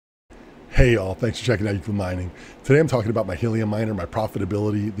Hey y'all, thanks for checking out Euclid Mining. Today I'm talking about my Helium miner, my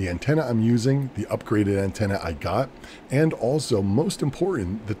profitability, the antenna I'm using, the upgraded antenna I got, and also, most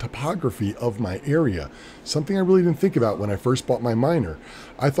important, the topography of my area. Something I really didn't think about when I first bought my miner.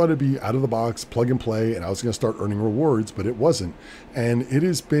 I thought it'd be out of the box, plug and play, and I was going to start earning rewards, but it wasn't. And it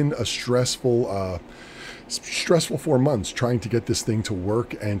has been a stressful 4 months trying to get this thing to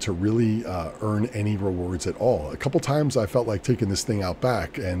work and to really earn any rewards at all. A couple times I felt like taking this thing out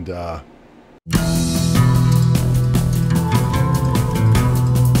back and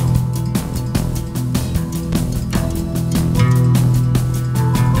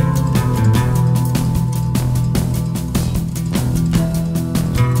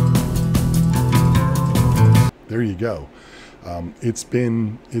there you go. It's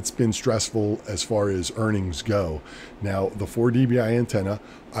been stressful as far as earnings go. Now, the 4 dBi antenna,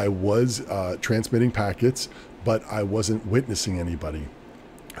 I was transmitting packets, but I wasn't witnessing anybody.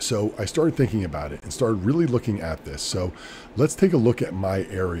 So I started thinking about it and started really looking at this. So let's take a look at my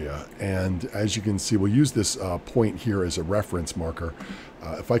area. And as you can see, we'll use this point here as a reference marker.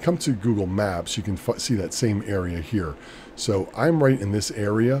 If I come to Google Maps, you can see that same area here. So I'm right in this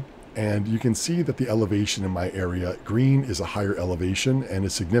area. And you can see that the elevation in my area, green is a higher elevation and a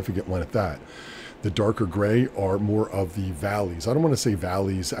significant one at that. The darker gray are more of the valleys. I don't want to say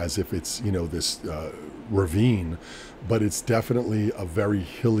valleys as if it's, you know, this ravine, but it's definitely a very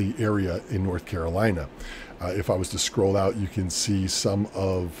hilly area in North Carolina. If I was to scroll out, you can see some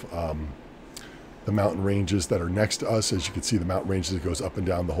of the mountain ranges that are next to us. As you can see, the mountain ranges that goes up and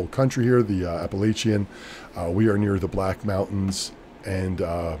down the whole country here, the Appalachian. We are near the Black Mountains, and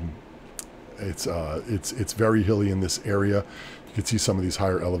it's very hilly in this area. You can see some of these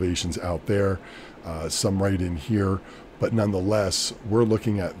higher elevations out there, some right in here, but nonetheless, we're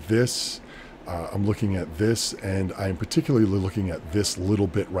looking at this. I'm looking at this, and I'm particularly looking at this little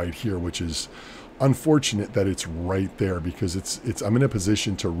bit right here, which is unfortunate that it's right there, because I'm in a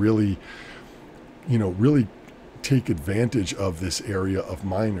position to really, really take advantage of this area of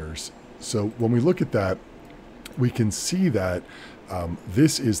miners. So when we look at that, we can see that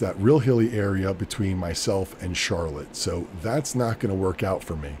this is that real hilly area between myself and Charlotte. So that's not going to work out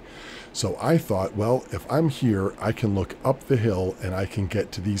for me. So I thought, well, if I'm here, I can look up the hill and I can get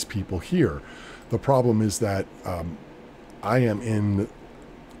to these people here. The problem is that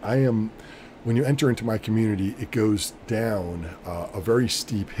when you enter into my community, it goes down a very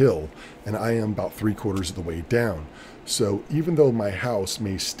steep hill, and I am about 3/4 of the way down. So even though my house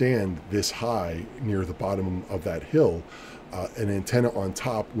may stand this high near the bottom of that hill, an antenna on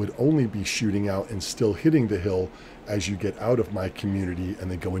top would only be shooting out and still hitting the hill as you get out of my community and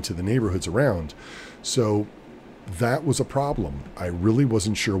then go into the neighborhoods around. So that was a problem. I really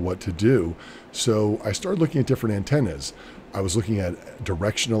wasn't sure what to do. So I started looking at different antennas. I was looking at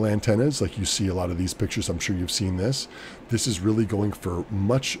directional antennas, like you see a lot of these pictures. I'm sure you've seen this. This is really going for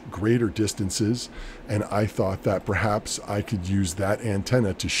much greater distances, and I thought that perhaps I could use that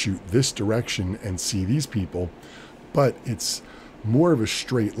antenna to shoot this direction and see these people, but it's more of a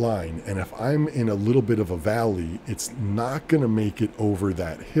straight line, and if I'm in a little bit of a valley, it's not going to make it over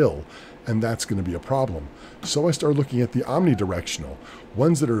that hill, and that's going to be a problem. So I started looking at the omnidirectional,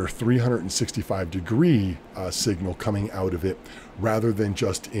 ones that are a 365-degree signal coming out of it, rather than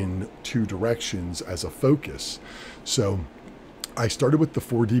just in two directions as a focus. So I started with the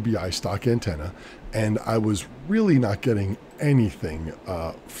 4 dBi stock antenna, and I was really not getting anything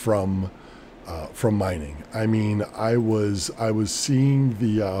from mining. I mean, I was seeing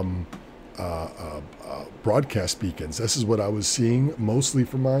the broadcast beacons. This is what I was seeing mostly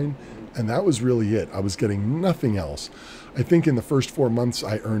for mine, and that was really it. I was getting nothing else. I think in the first 4 months,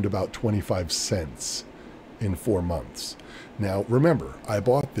 I earned about 25 cents in 4 months. Now, remember, I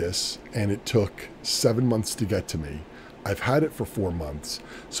bought this, and it took 7 months to get to me. I've had it for 4 months.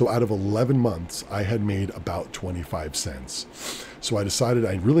 So out of 11 months, I had made about 25 cents. So I decided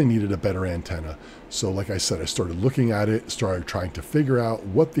I really needed a better antenna. So like I said, I started looking at it, started trying to figure out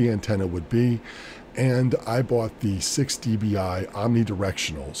what the antenna would be. And I bought the 6 dBi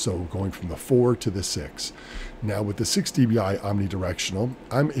omnidirectional. So going from the 4 to the 6. Now with the 6 dBi omnidirectional,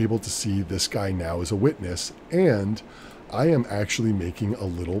 I'm able to see this guy now as a witness, and I am actually making a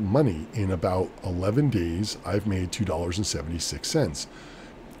little money. In about 11 days, I've made $2.76.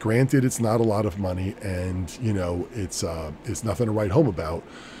 Granted, it's not a lot of money, and it's nothing to write home about,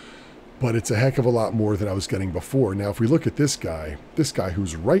 but it's a heck of a lot more than I was getting before. Now, if we look at this guy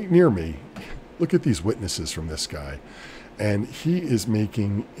who's right near me, look at these witnesses from this guy, and he is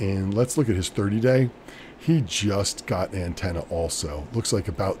making, let's look at his 30-day. He just got an antenna also. Looks like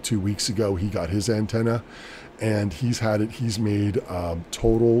about 2 weeks ago he got his antenna, and he's made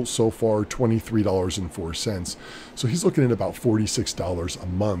total so far $23.04. So he's looking at about $46 a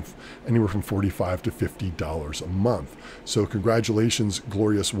month, anywhere from $45 to $50 a month. So congratulations,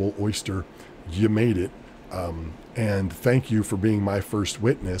 Glorious Wool Oyster, you made it. And thank you for being my first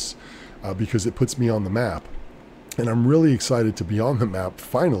witness, because it puts me on the map. And I'm really excited to be on the map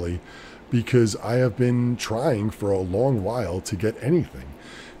finally, because I have been trying for a long while to get anything.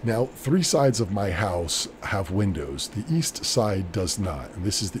 Now, 3 sides of my house have windows. The east side does not, and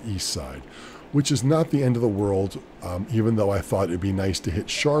this is the east side, which is not the end of the world, even though I thought it'd be nice to hit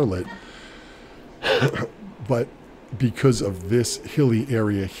Charlotte. But because of this hilly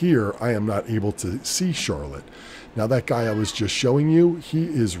area here, I am not able to see Charlotte. Now, that guy I was just showing you, he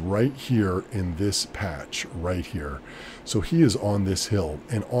is right here in this patch, right here. So he is on this hill,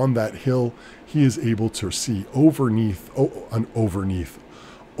 and on that hill, he is able to see over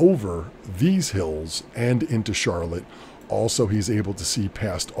these hills and into Charlotte. Also, he's able to see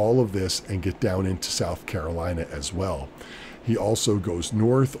past all of this and get down into South Carolina as well. He also goes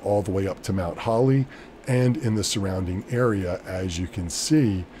north all the way up to Mount Holly and in the surrounding area. As you can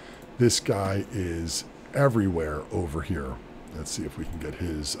see, this guy is everywhere over here. Let's see if we can get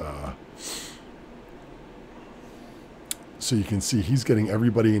his... So you can see he's getting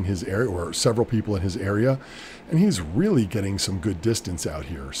everybody in his area, or several people in his area, and he's really getting some good distance out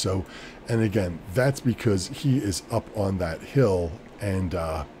here. So, and again, that's because he is up on that hill, and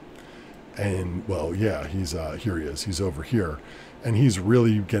well, yeah, he's here he is. He's over here, and he's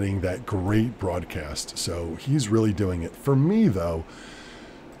really getting that great broadcast. So he's really doing it. For me, though,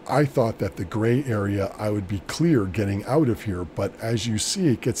 I thought that the gray area, I would be clear getting out of here, but as you see,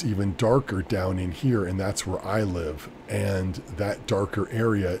 it gets even darker down in here, and that's where I live. And that darker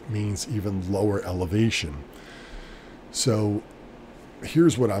area means even lower elevation. So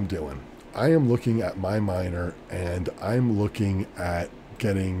here's what I'm doing. I am looking at my miner, and I'm looking at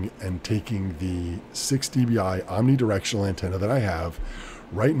getting and taking the 6 dBi omnidirectional antenna that I have.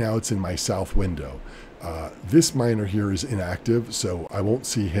 Right now it's in my south window. This miner here is inactive, so I won't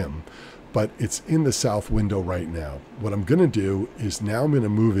see him, but it's in the south window right now. What I'm going to do is now I'm going to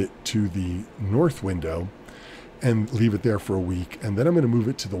move it to the north window and leave it there for a week, and then I'm going to move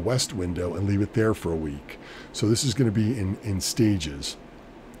it to the west window and leave it there for a week. So this is going to be in stages.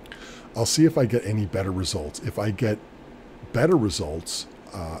 I'll see if I get any better results. If I get better results,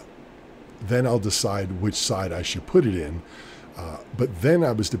 then I'll decide which side I should put it in. But then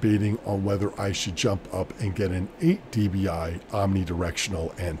I was debating on whether I should jump up and get an 8 dBi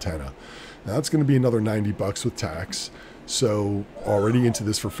omnidirectional antenna. Now that's going to be another $90 with tax. So already into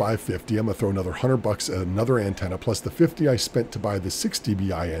this for $550. I'm going to throw another $100 at another antenna, plus the $50 I spent to buy the 6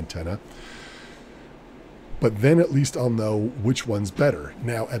 dBi antenna. But then at least I'll know which one's better.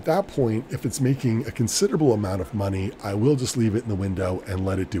 Now at that point, if it's making a considerable amount of money, I will just leave it in the window and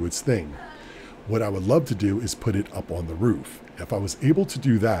let it do its thing. What I would love to do is put it up on the roof. If I was able to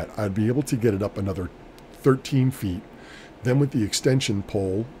do that, I'd be able to get it up another 13 feet. Then with the extension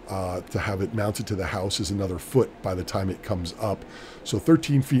pole, to have it mounted to the house is another foot by the time it comes up. So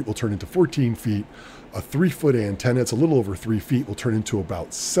 13 feet will turn into 14 feet. A 3-foot antenna, it's a little over 3 feet, will turn into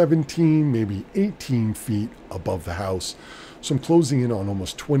about 17, maybe 18 feet above the house. So I'm closing in on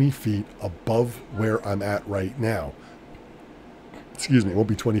almost 20 feet above where I'm at right now. Excuse me, it won't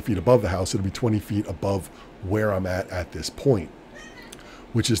be 20 feet above the house, it'll be 20 feet above where I'm at this point,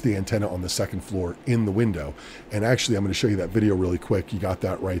 which is the antenna on the second floor in the window. And actually, I'm going to show you that video really quick. You got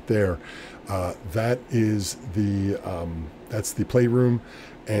that right there. That is that's the playroom,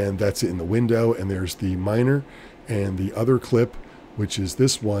 and that's it in the window. And there's the miner, and the other clip, which is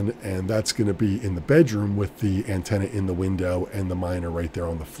this one, and that's going to be in the bedroom with the antenna in the window and the miner right there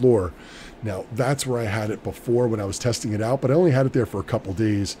on the floor. Now, that's where I had it before when I was testing it out, but I only had it there for a couple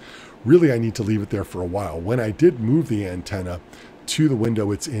days. Really, I need to leave it there for a while. When I did move the antenna to the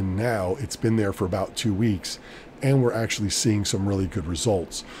window it's in now, it's been there for about 2 weeks, and we're actually seeing some really good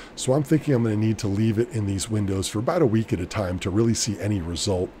results. So I'm thinking I'm going to need to leave it in these windows for about a week at a time to really see any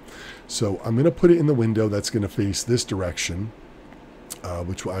result. So I'm going to put it in the window that's going to face this direction,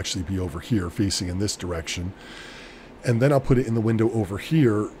 which will actually be over here facing in this direction. And then I'll put it in the window over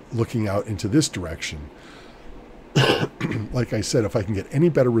here looking out into this direction. Like I said, if I can get any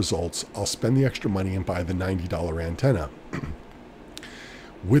better results, I'll spend the extra money and buy the $90 antenna.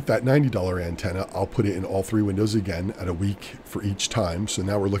 With that $90 antenna, I'll put it in all 3 windows again at a week for each time. So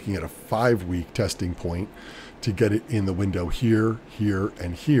now we're looking at a 5-week testing point to get it in the window here, here,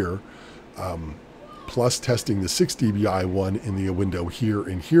 and here. Plus testing the 6 dBi one in the window here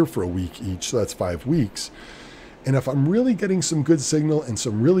and here for a week each. So that's 5 weeks. And if I'm really getting some good signal and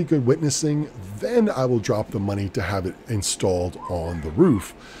some really good witnessing, then I will drop the money to have it installed on the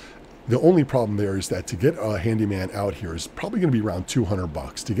roof. The only problem there is that to get a handyman out here is probably going to be around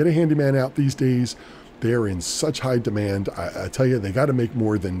 $200. To get a handyman out these days, they're in such high demand. I tell you, they got to make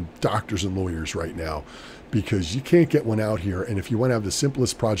more than doctors and lawyers right now, because you can't get one out here. And if you want to have the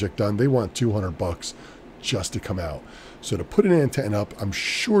simplest project done, they want $200 just to come out. So to put an antenna up, I'm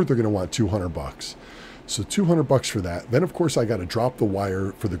sure they're going to want $200. So $200 for that. Then of course I got to drop the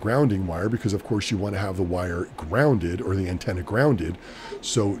wire for the grounding wire, because of course you want to have the wire grounded, or the antenna grounded,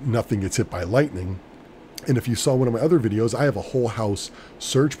 so nothing gets hit by lightning. And if you saw one of my other videos, I have a whole house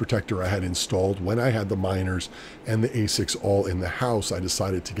surge protector I had installed when I had the miners and the ASICs all in the house. I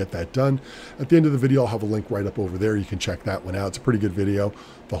decided to get that done. At the end of the video, I'll have a link right up over there. You can check that one out. It's a pretty good video.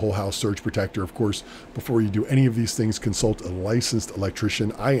 The whole house surge protector. Of course, before you do any of these things, consult a licensed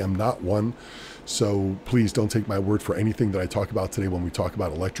electrician. I am not one. So please don't take my word for anything that I talk about today when we talk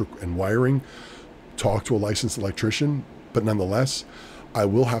about electric and wiring. Talk to a licensed electrician, but nonetheless, I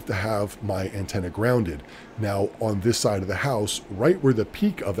will have to have my antenna grounded. Now on this side of the house, right where the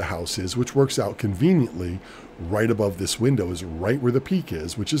peak of the house is, which works out conveniently, right above this window is right where the peak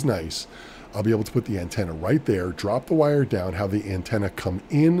is, which is nice. I'll be able to put the antenna right there, drop the wire down, have the antenna come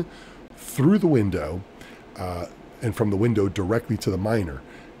in through the window, and from the window directly to the miner.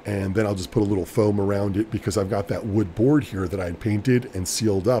 And then I'll just put a little foam around it, because I've got that wood board here that I had painted and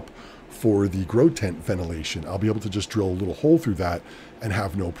sealed up for the grow tent ventilation. I'll be able to just drill a little hole through that and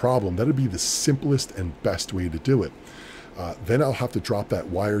have no problem. That'd be the simplest and best way to do it. Then I'll have to drop that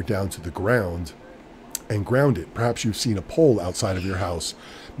wire down to the ground and ground it. Perhaps you've seen a pole outside of your house.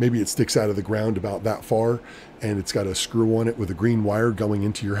 Maybe it sticks out of the ground about that far, and it's got a screw on it with a green wire going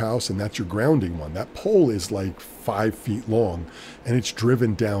into your house, and that's your grounding one. That pole is like 5 feet long, and it's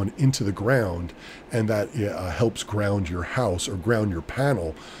driven down into the ground, and that helps ground your house or ground your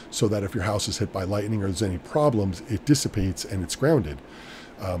panel, so that if your house is hit by lightning or there's any problems, it dissipates and it's grounded.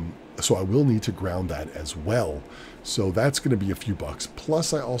 So I will need to ground that as well. So that's going to be a few bucks.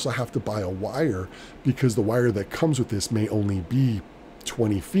 Plus I also have to buy a wire, because the wire that comes with this may only be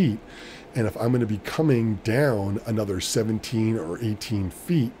 20 feet. And if I'm going to be coming down another 17 or 18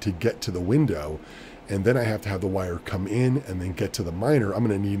 feet to get to the window, and then I have to have the wire come in and then get to the miner, I'm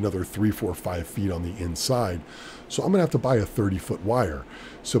going to need another 3, 4, 5 feet on the inside. So I'm going to have to buy a 30-foot wire.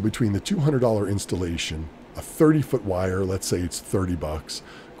 So between the $200 installation, a 30-foot wire, let's say it's $30,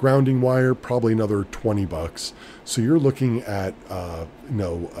 grounding wire, probably another $20. So you're looking at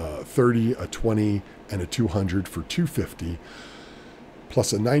 30, a 20, and a 200 for $250.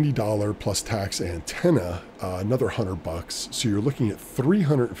 Plus a $90 plus tax antenna, another $100. So you're looking at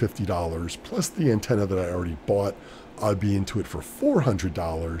 $350 plus the antenna that I already bought. I'll be into it for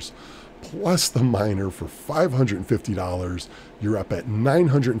 $400 plus the miner for $550. You're up at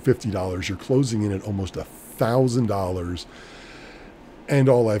 $950. You're closing in at almost $1,000. And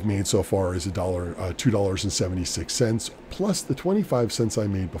all I've made so far is $2.76 plus the 25 cents I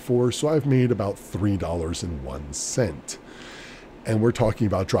made before. So I've made about $3.01. And we're talking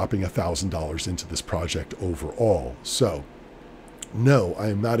about dropping $1,000 into this project overall. So no, I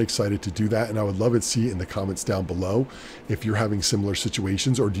am not excited to do that. And I would love to see in the comments down below if you're having similar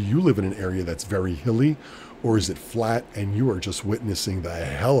situations, or do you live in an area that's very hilly, or is it flat and you are just witnessing the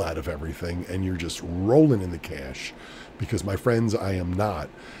hell out of everything and you're just rolling in the cash? Because my friends, I am not.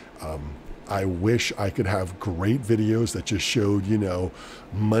 I wish I could have great videos that just showed,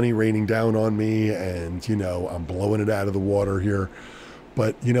 money raining down on me and, I'm blowing it out of the water here.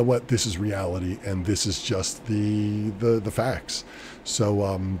 But you know what? This is reality, and this is just the facts.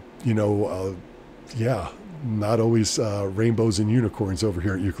 So, yeah, not always rainbows and unicorns over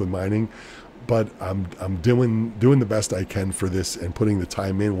here at Euclid Mining, but I'm doing the best I can for this and putting the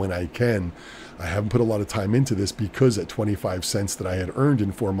time in when I can. I haven't put a lot of time into this because at 25 cents that I had earned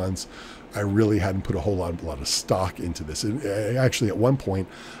in 4 months, I really hadn't put a lot of stock into this. And actually, at one point,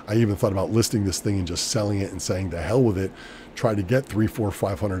 I even thought about listing this thing and just selling it and saying, the hell with it, try to get $300,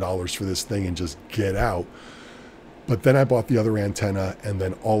 $400, $500 for this thing and just get out. But then I bought the other antenna, and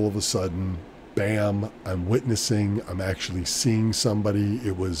then all of a sudden, bam, I'm witnessing, I'm actually seeing somebody.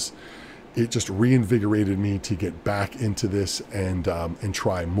 It just reinvigorated me to get back into this and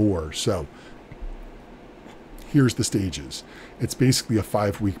try more. So here's the stages. It's basically a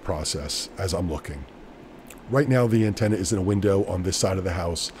 5-week process as I'm looking. Right now, the antenna is in a window on this side of the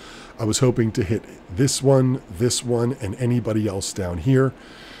house. I was hoping to hit this one, and anybody else down here.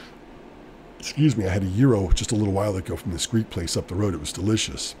 Excuse me, I had a gyro just a little while ago from this Greek place up the road. It was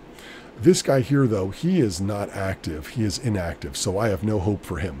delicious. This guy here, though, he is not active. He is inactive, so I have no hope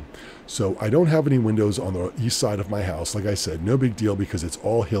for him. So I don't have any windows on the east side of my house. Like I said, no big deal because it's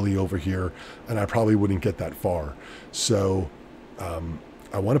all hilly over here, and I probably wouldn't get that far. So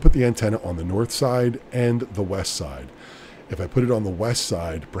I want to put the antenna on the north side and the west side. If I put it on the west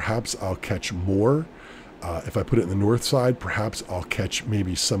side, perhaps I'll catch more. If I put it in the north side, perhaps I'll catch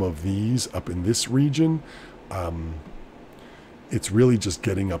maybe some of these up in this region. It's really just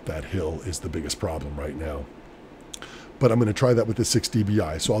getting up that hill is the biggest problem right now. But I'm going to try that with the 6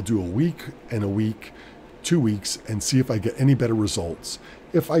 dBi. So I'll do a week and a week, 2 weeks, and see if I get any better results.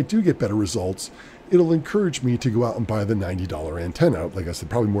 If I do get better results, it'll encourage me to go out and buy the $90 antenna. Like I said,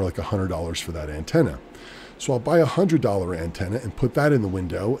 probably more like $100 for that antenna. So I'll buy a $100 antenna and put that in the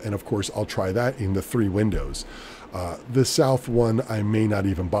window. And of course, I'll try that in the 3 windows. The south one I may not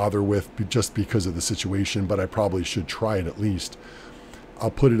even bother with just because of the situation, but I probably should try it at least. I'll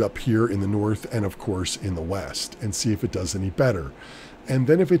put it up here in the north and of course in the west and see if it does any better. And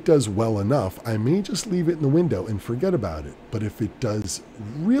then if it does well enough, I may just leave it in the window and forget about it. But if it does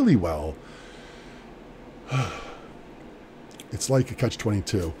really well, it's like a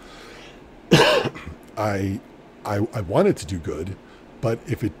catch-22. I want it to do good, but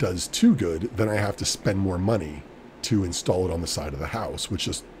if it does too good, then I have to spend more money to install it on the side of the house, which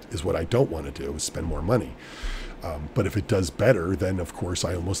just is what I don't want to do, is spend more money. But if it does better, then of course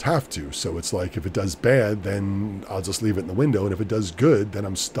I almost have to. So it's like if it does bad, then I'll just leave it in the window. And if it does good, then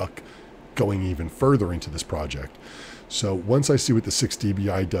I'm stuck going even further into this project. So once I see what the 6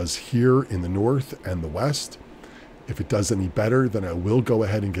 dBi does here in the north and the west, if it does any better, then I will go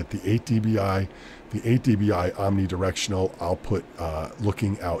ahead and get the 8 dBi. The 8 dBi omnidirectional, I'll put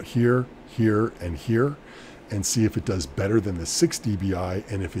looking out here, here, and here, and see if it does better than the 6 dBi.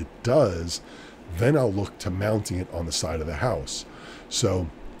 And if it does, then I'll look to mounting it on the side of the house. So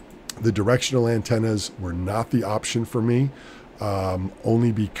the directional antennas were not the option for me,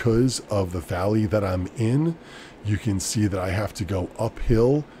 only because of the valley that I'm in. You can see that I have to go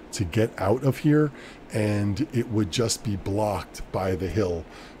uphill to get out of here, and it would just be blocked by the hill.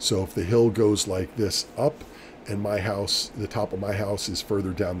 So if the hill goes like this up, and my house, the top of my house is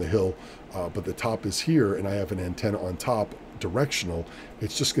further down the hill, but the top is here, and I have an antenna on top, directional,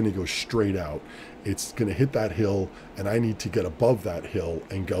 it's just going to go straight out. It's going to hit that hill, and I need to get above that hill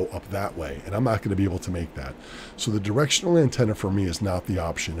and go up that way, and I'm not going to be able to make that. So the directional antenna for me is not the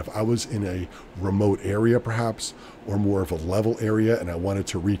option. If I was in a remote area perhaps, or more of a level area, and I wanted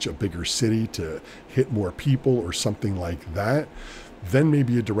to reach a bigger city to hit more people or something like that, then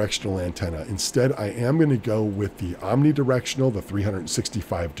maybe a directional antenna. Instead, I am going to go with the omnidirectional, the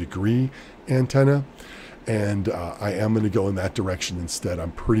 365-degree antenna. And I am going to go in that direction instead.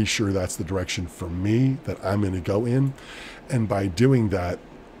 I'm pretty sure that's the direction for me that I'm going to go in. And by doing that,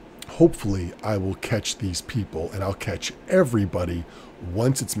 hopefully I will catch these people, and I'll catch everybody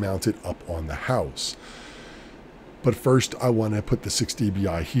once it's mounted up on the house. But first, I want to put the 6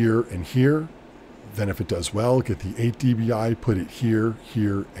 dBi here and here. Then if it does well, get the 8 dBi, put it here,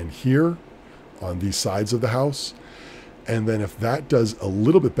 here, and here on these sides of the house. And then if that does a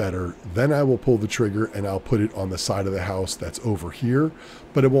little bit better, then I will pull the trigger and I'll put it on the side of the house that's over here.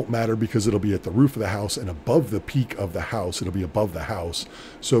 But it won't matter because it'll be at the roof of the house and above the peak of the house. It'll be above the house.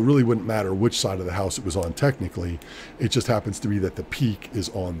 So it really wouldn't matter which side of the house it was on technically. It just happens to be that the peak is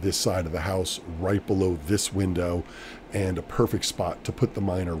on this side of the house, right below this window, and a perfect spot to put the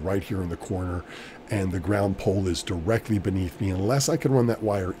miner right here in the corner. And the ground pole is directly beneath me, unless I can run that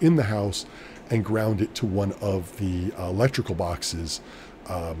wire in the house and ground it to one of the electrical boxes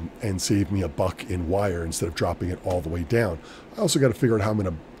and save me $1 in wire instead of dropping it all the way down. I also got to figure out how I'm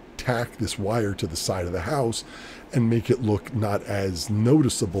going to tack this wire to the side of the house and make it look not as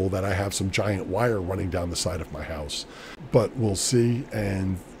noticeable that I have some giant wire running down the side of my house. But we'll see,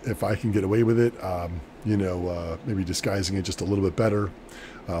 and if I can get away with it, maybe disguising it just a little bit better.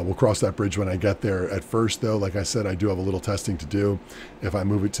 We'll cross that bridge when I get there. At first, though, like I said, I do have a little testing to do. If I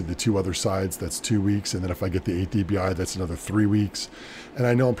move it to the 2 other sides, that's 2 weeks. And then if I get the 8 dBi, that's another 3 weeks. And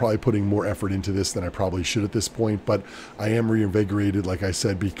I know I'm probably putting more effort into this than I probably should at this point, but I am reinvigorated, like I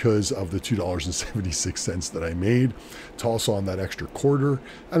said, because of the $2.76 that I made. Toss on that extra quarter,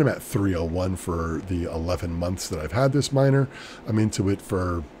 and I'm at $3.01 for the 11 months that I've had this miner. I'm into it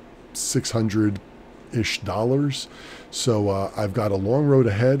for $600-ish. So I've got a long road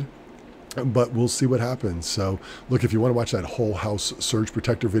ahead, but we'll see what happens. So look, if you want to watch that whole house surge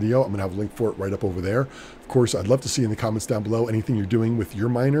protector video, I'm going to have a link for it right up over there. Of course, I'd love to see in the comments down below anything you're doing with your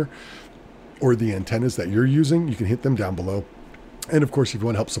miner or the antennas that you're using. You can hit them down below. And of course, if you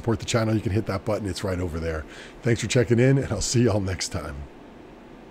want to help support the channel, you can hit that button. It's right over there. Thanks for checking in, and I'll see y'all next time.